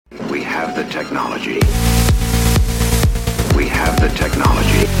have the technology. We have the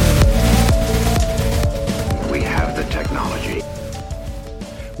technology. We have the technology.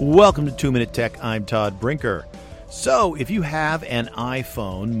 Welcome to 2 Minute Tech. I'm Todd Brinker. So, if you have an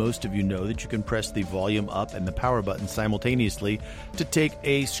iPhone, most of you know that you can press the volume up and the power button simultaneously to take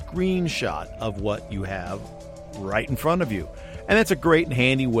a screenshot of what you have right in front of you. And that's a great and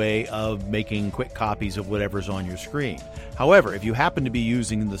handy way of making quick copies of whatever's on your screen. However, if you happen to be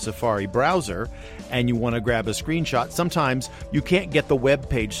using the Safari browser and you want to grab a screenshot, sometimes you can't get the web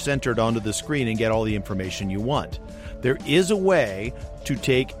page centered onto the screen and get all the information you want. There is a way to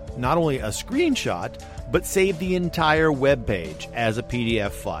take not only a screenshot, but save the entire web page as a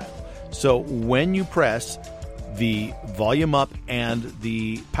PDF file. So when you press the volume up and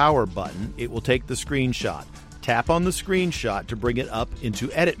the power button, it will take the screenshot. Tap on the screenshot to bring it up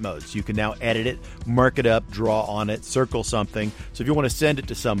into edit mode. So you can now edit it, mark it up, draw on it, circle something. So if you want to send it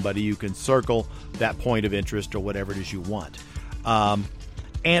to somebody, you can circle that point of interest or whatever it is you want. And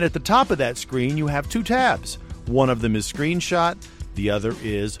at the top of that screen, you have two tabs. One of them is screenshot. The other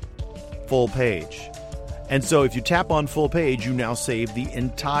is full page. And so if you tap on full page, you now save the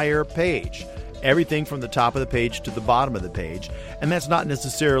entire page. Everything from the top of the page to the bottom of the page. And that's not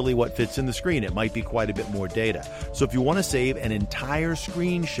necessarily what fits in the screen. It might be quite a bit more data. So if you want to save an entire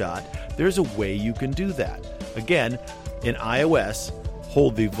screenshot, there's a way you can do that. Again, in iOS,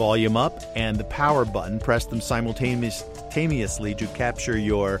 hold the volume up and the power button, press them simultaneously to capture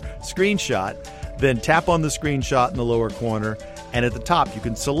your screenshot. Then tap on the screenshot in the lower corner. And at the top, you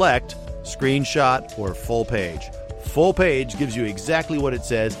can select screenshot or full page. Full page gives you exactly what it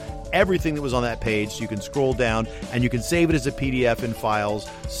says, everything that was on that page, so you can scroll down and you can save it as a PDF in files,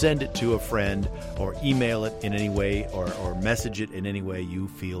 send it to a friend, or email it in any way, or message it in any way you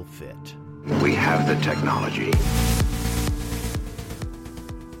feel fit. We have the technology.